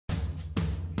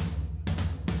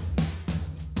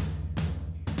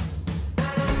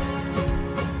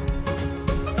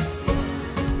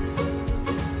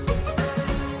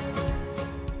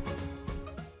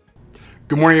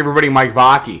Good morning, everybody. Mike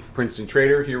Vacchi, Princeton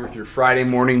Trader, here with your Friday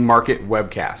morning market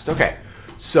webcast. Okay,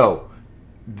 so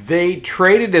they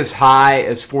traded as high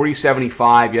as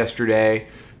 40.75 yesterday.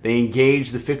 They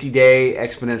engaged the 50-day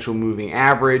exponential moving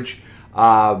average.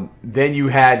 Then you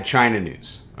had China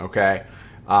news. Okay,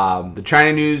 the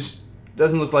China news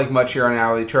doesn't look like much here on an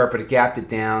hourly chart, but it gapped it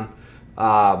down.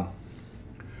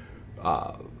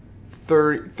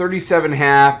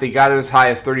 37.5. They got it as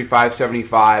high as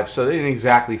 35.75, so they didn't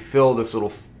exactly fill this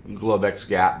little Globex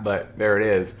gap, but there it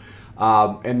is.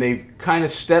 And they've kind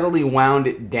of steadily wound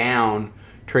it down,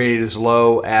 traded as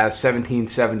low as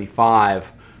 17.75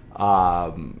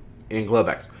 in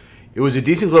Globex. It was a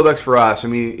decent Globex for us. I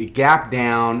mean, it gapped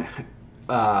down.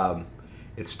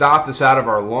 It stopped us out of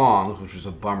our longs, which was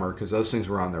a bummer because those things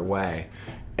were on their way.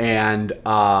 And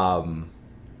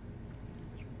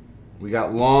we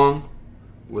got long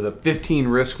with a 15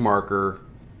 risk marker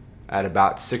at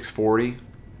about 640.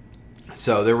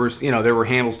 So there were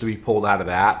handles to be pulled out of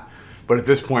that. But at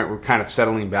this point, we're kind of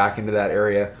settling back into that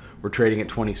area. We're trading at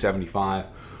 20.75.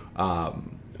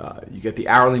 You get the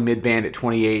hourly mid-band at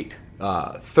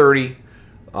 28.30.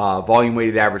 Volume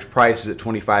weighted average price is at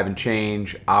 25 and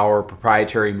change. Our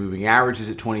proprietary moving average is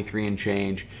at 23 and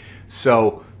change.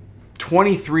 So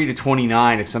 23 to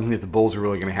 29 is something that the bulls are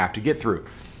really going to have to get through.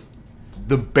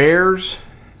 The bears,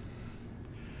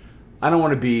 I don't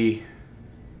want to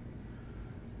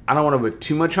put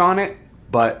too much on it,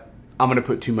 but I'm going to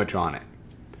put too much on it.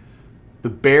 The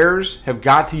bears have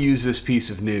got to use this piece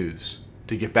of news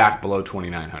to get back below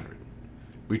 2,900.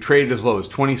 We traded as low as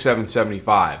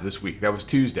 27.75 this week. That was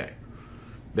Tuesday.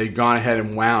 They'd gone ahead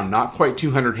and wound not quite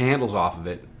 200 handles off of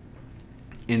it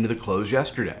into the close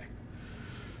yesterday.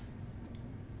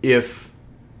 If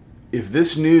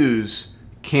this news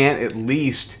can't at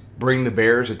least bring the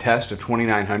bears a test of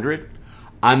 2,900,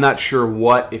 I'm not sure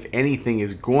what, if anything,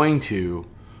 is going to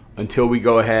until we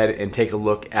go ahead and take a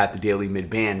look at the daily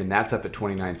mid-band, and that's up at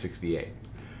 29.68.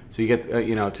 So you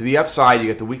get, to the upside, you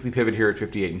get the weekly pivot here at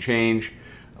 58 and change.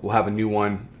 We'll have a new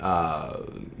one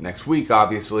next week,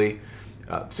 obviously.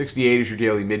 68 is your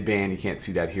daily mid-band. You can't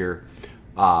see that here.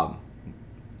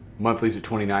 Monthly's at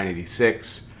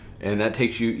 29.86. And that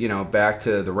takes you, back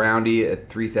to the roundy at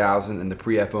 3,000 and the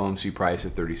pre-FOMC price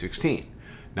at 30.16.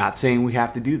 Not saying we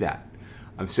have to do that.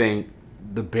 I'm saying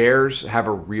the bears have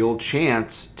a real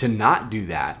chance to not do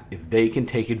that if they can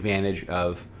take advantage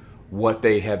of what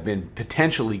they have been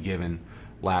potentially given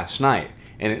last night,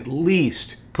 and at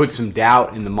least put some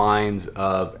doubt in the minds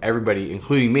of everybody,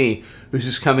 including me, who's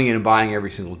just coming in and buying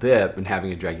every single dip and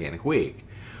having a gigantic week.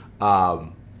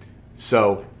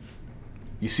 So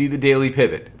you see the daily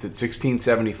pivot. It's at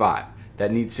 16.75.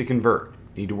 That needs to convert.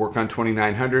 Need to work on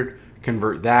 2,900,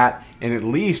 convert that, and at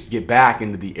least get back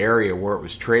into the area where it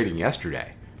was trading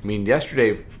yesterday. I mean,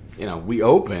 yesterday, we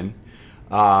opened,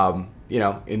 in the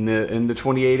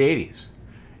 28.80s,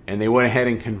 and they went ahead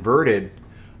and converted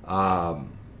that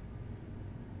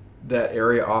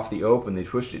area off the open. They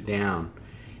pushed it down,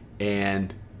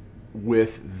 and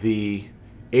with the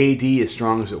AD as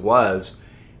strong as it was,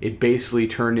 it basically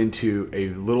turned into a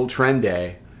little trend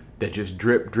day that just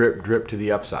drip, drip, drip to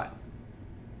the upside.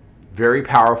 Very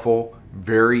powerful,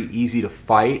 very easy to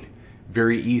fight,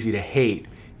 very easy to hate,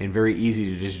 and very easy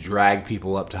to just drag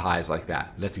people up to highs like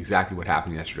that. That's exactly what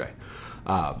happened yesterday.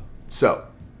 So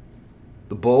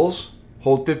the bulls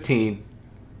hold 15,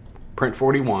 print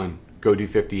 41, go do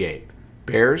 58.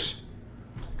 Bears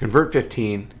convert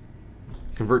 15,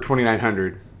 convert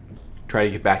 2,900, try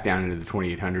to get back down into the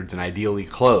 2,800s, and ideally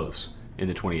close in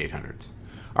the 2,800s.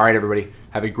 All right, everybody,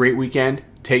 have a great weekend.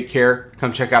 Take care.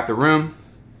 Come check out the room.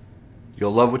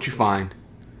 You'll love what you find.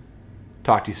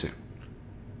 Talk to you soon.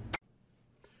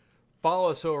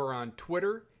 Follow us over on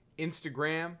Twitter,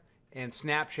 Instagram, and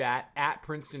Snapchat at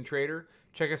Princeton Trader.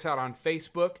 Check us out on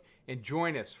Facebook and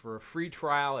join us for a free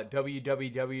trial at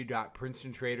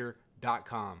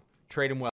www.princetontrader.com. Trade 'em well.